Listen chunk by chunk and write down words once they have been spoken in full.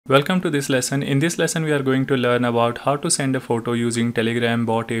Welcome to this lesson. In this lesson we are going to learn about how to send a photo using Telegram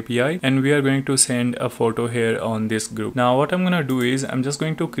bot API, and we are going to send a photo here on this group. Now what I'm gonna do is I'm just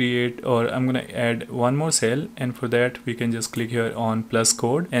going to create, or I'm gonna add one more cell, and for that we can just click here on plus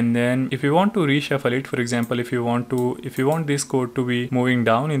code, and then if you want to reshuffle it, for example if you want this code to be moving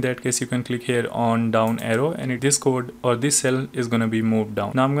down, in that case you can click here on down arrow, and this code or this cell is gonna be moved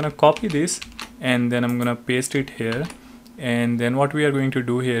down. Now I'm gonna copy this and then I'm gonna paste it here. And then what we are going to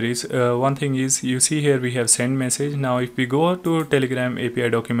do here is one thing is, you see here we have send message. Now if we go to Telegram API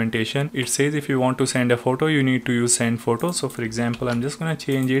documentation, it says if you want to send a photo you need to use send photo. So for example I'm just gonna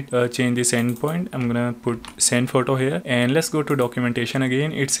change it, change this endpoint. I'm gonna put send photo here, and let's go to documentation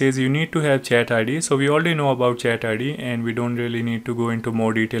again. It says you need to have chat ID, so we already know about chat ID and we don't really need to go into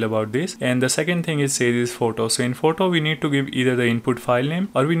more detail about this. And the second thing it says is photo. So in photo we need to give either the input file name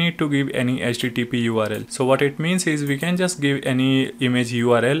or we need to give any HTTP URL. So what it means is we can just give any image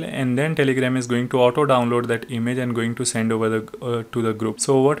URL, and then Telegram is going to auto download that image and going to send over the to the group.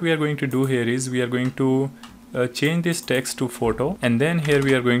 So what we are going to do here is we are going to change this text to photo, and then here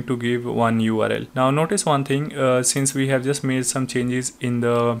we are going to give one URL. Now notice one thing, since we have just made some changes in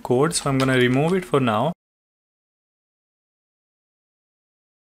the code, so I'm gonna remove it for now.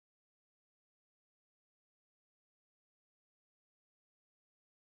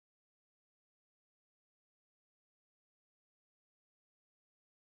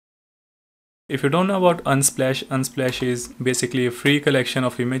 If you don't know about Unsplash, Unsplash is basically a free collection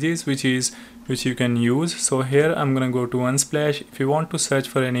of images which you can use. So here I'm gonna go to Unsplash. If you want to search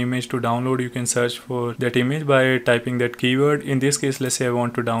for an image to download, you can search for that image by typing that keyword. In this case, let's say I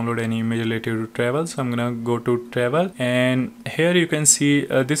want to download any image related to travel, so I'm gonna go to travel, and here you can see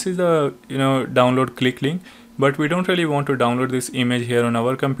this is the download click link. But we don't really want to download this image here on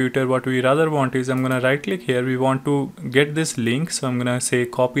our computer. What we rather want is, I'm gonna right click here, we want to get this link, so I'm gonna say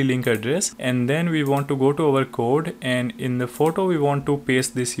copy link address, and then we want to go to our code, and in the photo we want to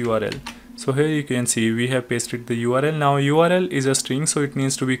paste this URL. So here you can see we have pasted the URL. Now URL is a string, so it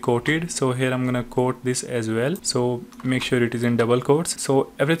needs to be quoted. So here I'm gonna quote this as well. So make sure it is in double quotes.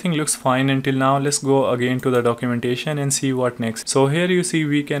 So everything looks fine until now. Let's go again to the documentation and see what next. So here you see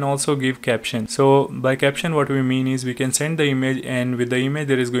we can also give caption. So by caption what we mean is we can send the image, and with the image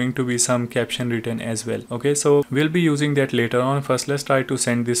there is going to be some caption written as well. Okay, so we'll be using that later on. First let's try to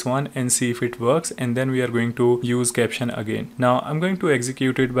send this one and see if it works, and then we are going to use caption again. Now I'm going to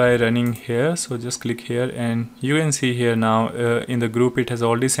execute it by running here. So just click here, and you can see here now in the group it has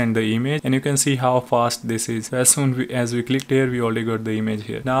already sent the image, and you can see how fast this is. As soon as we clicked here, we already got the image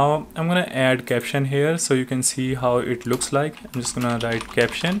here. Now I'm gonna add caption here so you can see how it looks like. I'm just gonna write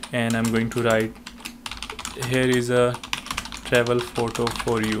caption, and I'm going to write, here is a travel photo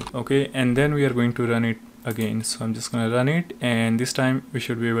for you. Okay, and then we are going to run it again. So I'm just gonna run it, and this time we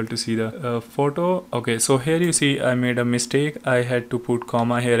should be able to see the photo. Okay, so here you see I made a mistake. I had to put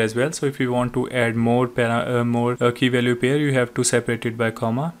comma here as well. So if you want to add more key value pair, you have to separate it by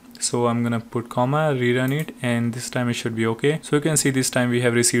comma. So I'm gonna put comma, rerun it, and this time it should be okay. So you can see this time we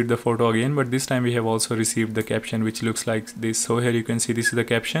have received the photo again, but this time we have also received the caption, which looks like this. So here you can see this is the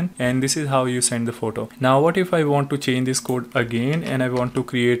caption, and this is how you send the photo. Now what if I want to change this code again, and I want to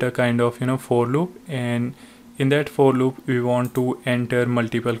create a kind of for loop, and in that for loop we want to enter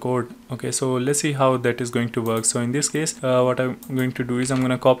multiple code. Okay, so let's see how that is going to work. So in this case what I'm going to do is I'm going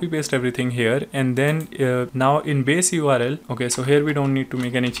to copy paste everything here, and then now in base URL, okay, so here we don't need to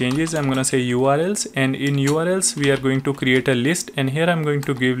make any changes. I'm going to say URLs, and in URLs we are going to create a list, and here I'm going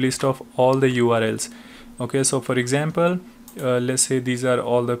to give list of all the URLs. Okay, so for example let's say these are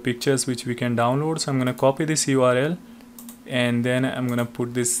all the pictures which we can download. So I'm going to copy this URL, and then I'm going to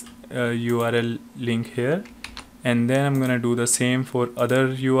put this URL link here, and then I'm gonna do the same for other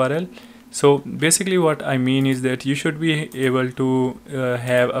URL. So basically what I mean is that you should be able to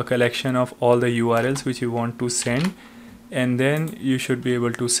have a collection of all the URLs which you want to send, and then you should be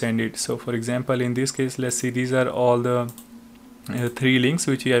able to send it. So for example in this case, let's see, these are all the 3 links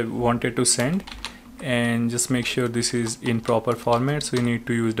which I wanted to send, and just make sure this is in proper format. So you need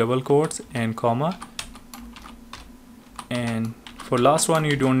to use double quotes and comma, and for last one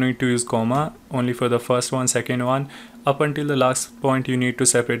you don't need to use comma, only for the first one, second one, up until the last point you need to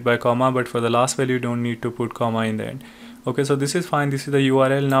separate by comma, but for the last value you don't need to put comma in the end. Okay, so this is fine, this is the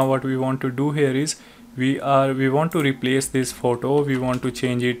URL. Now what we want to do here is we want to replace this photo, we want to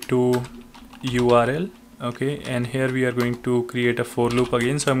change it to URL. Okay, and here we are going to create a for loop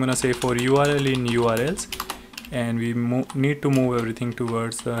again. So I'm gonna say for URL in URLs, and we need to move everything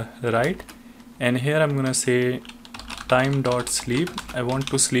towards the right, and here I'm gonna say time.sleep. I want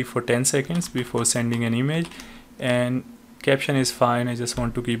to sleep for 10 seconds before sending an image, and caption is fine. I just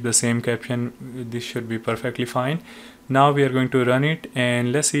want to keep the same caption. This should be perfectly fine. Now we are going to run it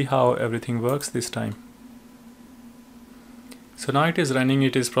and let's see how everything works this time. So now it is running.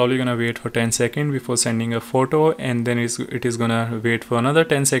 It is probably gonna wait for 10 seconds before sending a photo, and then it is gonna wait for another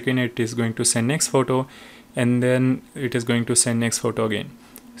 10 seconds. It is going to send next photo, and then it is going to send next photo again.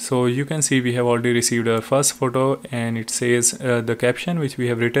 So you can see we have already received our first photo, and it says the caption which we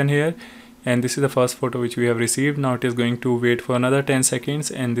have written here, and this is the first photo which we have received. Now it is going to wait for another 10 seconds,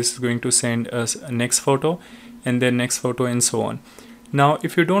 and this is going to send us a next photo, and then next photo, and so on. Now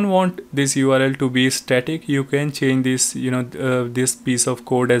if you don't want this URL to be static, you can change this, this piece of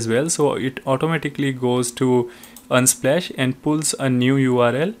code as well. So it automatically goes to Unsplash and pulls a new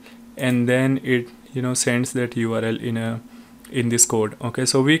URL, and then it sends that URL in this code. Okay,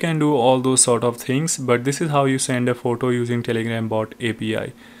 so we can do all those sort of things, but this is how you send a photo using Telegram bot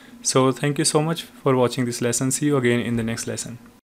API. So thank you so much for watching this lesson. See you again in the next lesson.